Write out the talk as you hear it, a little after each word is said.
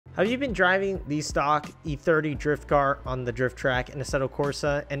Have you been driving the stock E30 drift car on the drift track in Assetto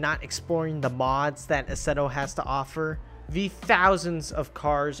Corsa and not exploring the mods that Assetto has to offer? The thousands of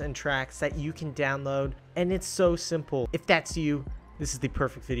cars and tracks that you can download, and it's so simple. If that's you, this is the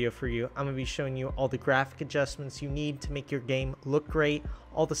perfect video for you. I'm going to be showing you all the graphic adjustments you need to make your game look great,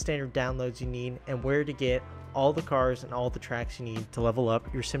 all the standard downloads you need, and where to get all the cars and all the tracks you need to level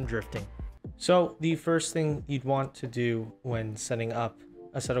up your sim drifting. So the first thing you'd want to do when setting up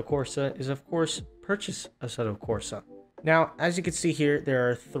Assetto Corsa is, of course, purchase Assetto Corsa. Now, as you can see here, there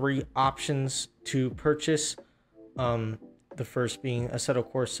are three options to purchase. The first being Assetto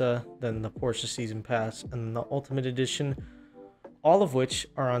Corsa, then the Porsche Season Pass, and the Ultimate Edition, all of which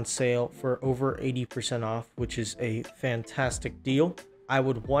are on sale for over 80% off, which is a fantastic deal. I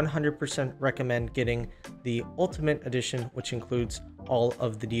would 100% recommend getting the Ultimate Edition, which includes all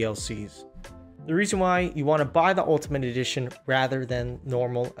of the DLCs. The reason why you want to buy the Ultimate Edition rather than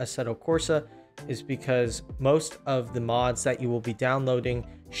normal Assetto Corsa is because most of the mods that you will be downloading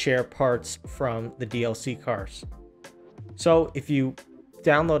share parts from the DLC cars. So if you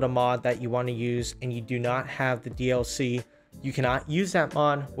download a mod that you want to use and you do not have the DLC, you cannot use that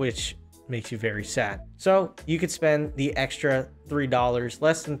mod, which makes you very sad. So you could spend the extra $3,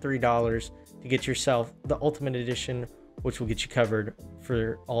 less than $3, to get yourself the Ultimate Edition, which will get you covered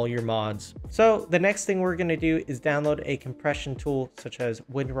for all your mods. So the next thing we're going to do is download a compression tool such as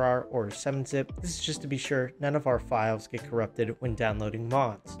Win-Rar or 7-zip. This is just to be sure none of our files get corrupted when downloading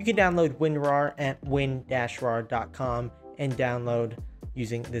mods. You can download Win-Rar at win-rar.com and download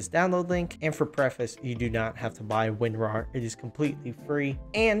using this download link. And for preface, you do not have to buy Win-Rar. It is completely free.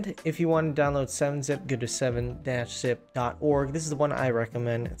 And if you want to download 7-zip, go to 7-zip.org. This is the one I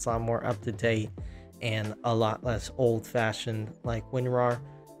recommend. It's a lot more up to date and a lot less old-fashioned like Win-Rar.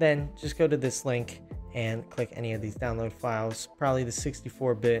 Then just go to this link and click any of these download files, probably the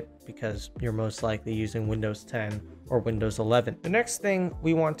 64-bit because you're most likely using Windows 10 or Windows 11. The next thing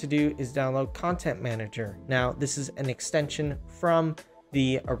we want to do is download Content Manager. Now, this is an extension from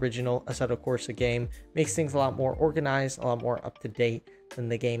the original Assetto Corsa game. Makes things a lot more organized, a lot more up-to-date than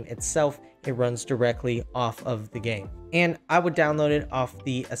the game itself. It runs directly off of the game. And I would download it off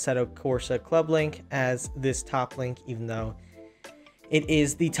the Assetto Corsa club link as this top link, even though it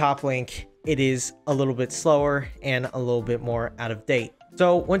is the top link, it is a little bit slower and a little bit more out of date.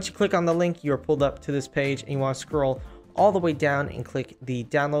 So once you click on the link, you're pulled up to this page and you want to scroll all the way down and click the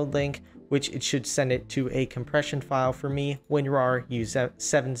download link, which it should send it to a compression file. For me, Win-Rar, use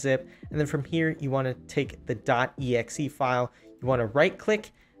 7-zip. And then from here, you want to take the .exe file. You want to right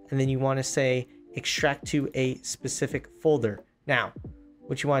click and then you want to say extract to a specific folder. Now,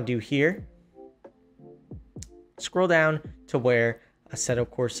 what you want to do here, scroll down to where Assetto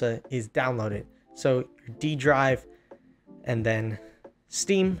Corsa is downloaded. So your D drive and then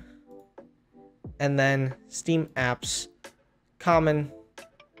Steam and then Steam apps, common,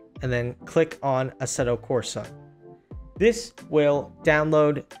 and then click on Assetto Corsa. This will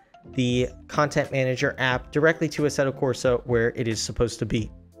download the Content Manager app directly to Assetto Corsa where it is supposed to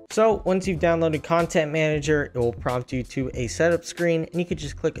be. So once you've downloaded Content Manager, it will prompt you to a setup screen and you could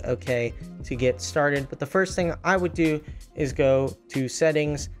just click OK to get started. But the first thing I would do is go to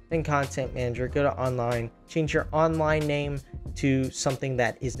Settings, then Content Manager, go to Online, change your online name to something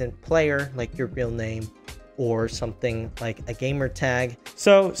that isn't player, like your real name, or something like a gamer tag.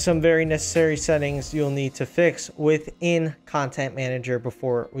 So some very necessary settings you'll need to fix within Content Manager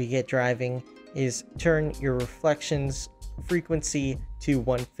before we get driving is turn your reflections frequency to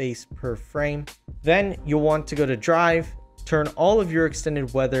 1 face per frame. Then you'll want to go to Drive, turn all of your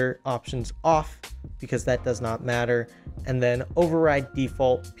extended weather options off because that does not matter, and then override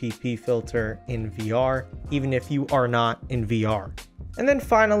default PP filter in VR, even if you are not in VR. And then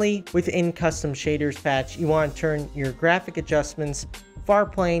finally, within Custom Shaders patch, you want to turn your graphic adjustments far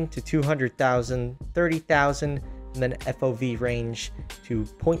plane to 200,000, 30,000, and then FOV range to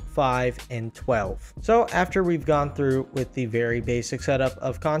 0.5 and 12. So after we've gone through with the very basic setup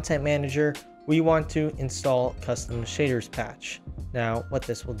of Content Manager, we want to install Custom Shaders patch. Now, what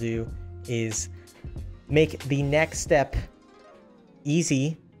this will do is make the next step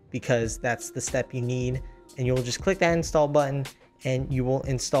easy because that's the step you need, and you'll just click that install button and you will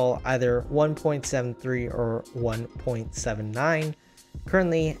install either 1.73 or 1.79.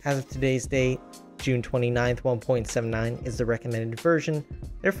 Currently, as of today's date, June 29th, 1.79 is the recommended version.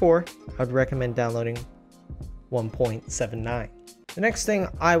 Therefore, I would recommend downloading 1.79. The next thing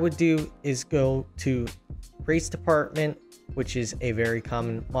I would do is go to Race Department, which is a very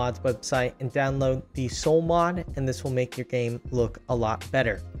common mods website, and download the Soul mod, and this will make your game look a lot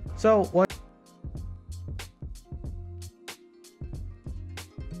better. So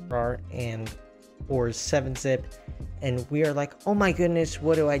Win-Rar and or 7-zip, and we are like, oh my goodness,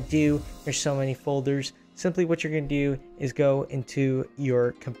 what do I do? There's so many folders. Simply what you're going to do is go into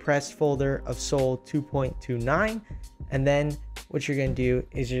your compressed folder of Sol 2.29, and then what you're going to do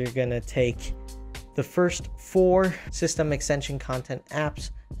is you're going to take the first 4 system extension content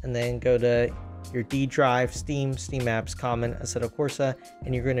apps and then go to your D drive, Steam apps, Common, Assetto Corsa,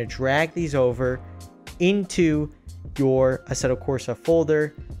 and you're going to drag these over into your Assetto Corsa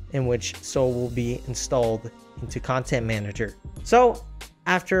folder in which Sol will be installed into Content Manager. So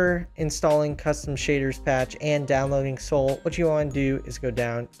after installing custom shaders patch and downloading Sol, what you want to do is go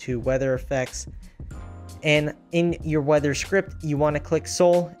down to weather effects, and in your weather script you want to click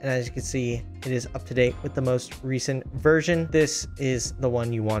Sol, and as you can see it is up to date with the most recent version. This is the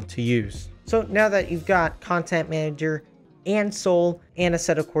one you want to use. So now that you've got Content Manager and Sol and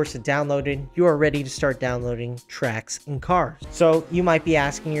Assetto Corsa downloaded, you are ready to start downloading tracks and cars. So you might be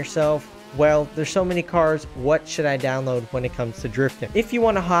asking yourself, well, there's so many cars, what should I download when it comes to drifting? If you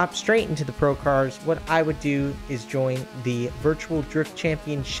want to hop straight into the pro cars, what I would do is join the Virtual Drift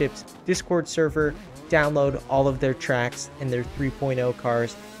Championships Discord server, download all of their tracks and their 3.0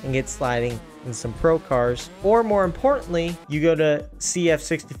 cars, and get sliding in some pro cars. Or more importantly, you go to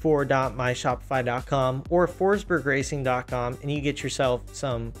cf64.myshopify.com or forsbergracing.com and you get yourself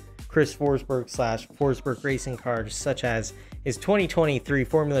some Chris Forsberg / Forsberg racing cars, such as his 2023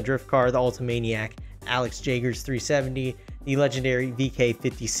 Formula Drift car, the Ultimaniac, Alex Jager's 370, the legendary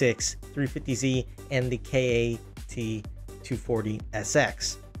VK56 350Z, and the KAT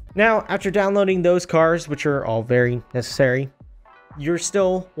 240SX. Now, after downloading those cars, which are all very necessary, you're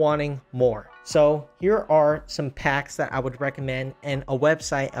still wanting more. So here are some packs that I would recommend and a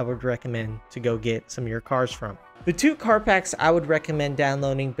website I would recommend to go get some of your cars from. The 2 car packs I would recommend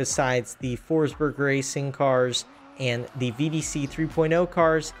downloading besides the Forsberg Racing cars and the VDC 3.0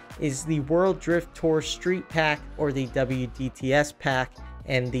 cars is the World Drift Tour Street Pack, or the WDTS pack,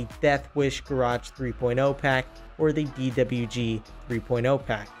 and the Death Wish Garage 3.0 pack, or the DWG 3.0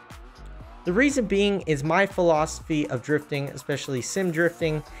 pack. The reason being is my philosophy of drifting, especially sim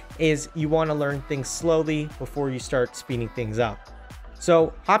drifting, is you want to learn things slowly before you start speeding things up.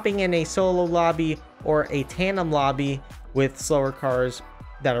 So hopping in a solo lobby or a tandem lobby with slower cars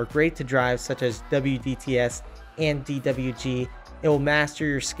that are great to drive, such as WDTS and DWG, it will master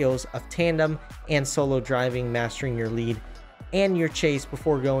your skills of tandem and solo driving, mastering your lead and your chase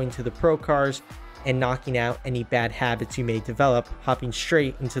before going to the pro cars and knocking out any bad habits you may develop hopping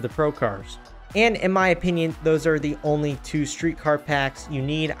straight into the pro cars. And in my opinion, those are the only 2 street car packs you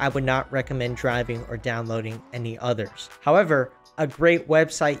need. I would not recommend driving or downloading any others. However, a great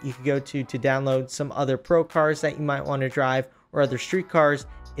website you could go to download some other pro cars that you might want to drive or other street cars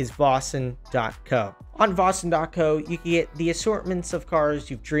is Vossen.co. On Vossen.co, you can get the assortments of cars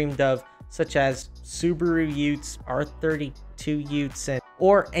you've dreamed of, such as Subaru Utes, R32 Utes,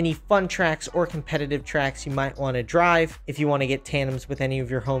 or any fun tracks or competitive tracks you might want to drive. If you want to get tandems with any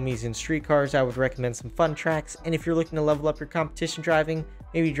of your homies in street cars, I would recommend some fun tracks. And if you're looking to level up your competition driving,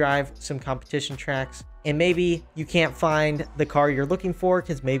 maybe drive some competition tracks. And maybe you can't find the car you're looking for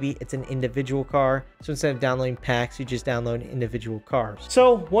because maybe it's an individual car. So instead of downloading packs, you just download individual cars.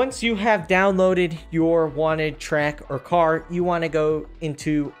 So once you have downloaded your wanted track or car, you want to go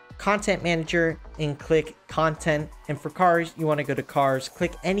into Content Manager and click Content. And for cars, you want to go to Cars,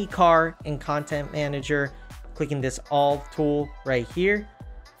 click any car in Content Manager, clicking this All tool right here,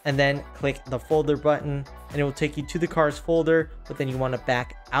 and then click the folder button, and it will take you to the cars folder. But then you want to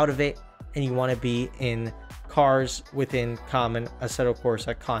back out of it and you want to be in cars within Common, Assetto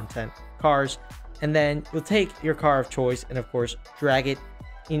Corsa, Content, Cars, and then you'll take your car of choice and of course drag it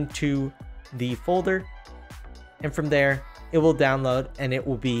into the folder, and from there it will download and it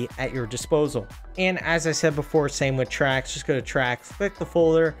will be at your disposal. And as I said before, same with tracks. Just go to tracks, click the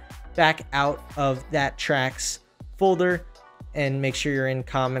folder, back out of that tracks folder, and make sure you're in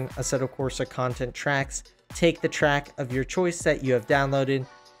Common, Assetto Corsa, Content, Tracks. Take the track of your choice that you have downloaded,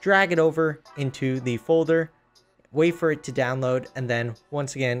 drag it over into the folder, wait for it to download, and then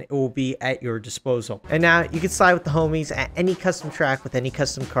once again it will be at your disposal. And now you can slide with the homies at any custom track with any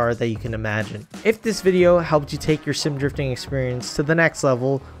custom car that you can imagine. If this video helped you take your sim drifting experience to the next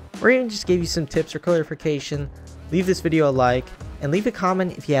level, or even just gave you some tips or clarification, leave this video a like and leave a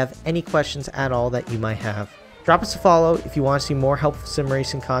comment if you have any questions at all that you might have. Drop us a follow if you want to see more helpful sim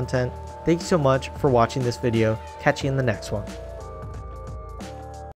racing content. Thank you so much for watching this video. Catch you in the next one.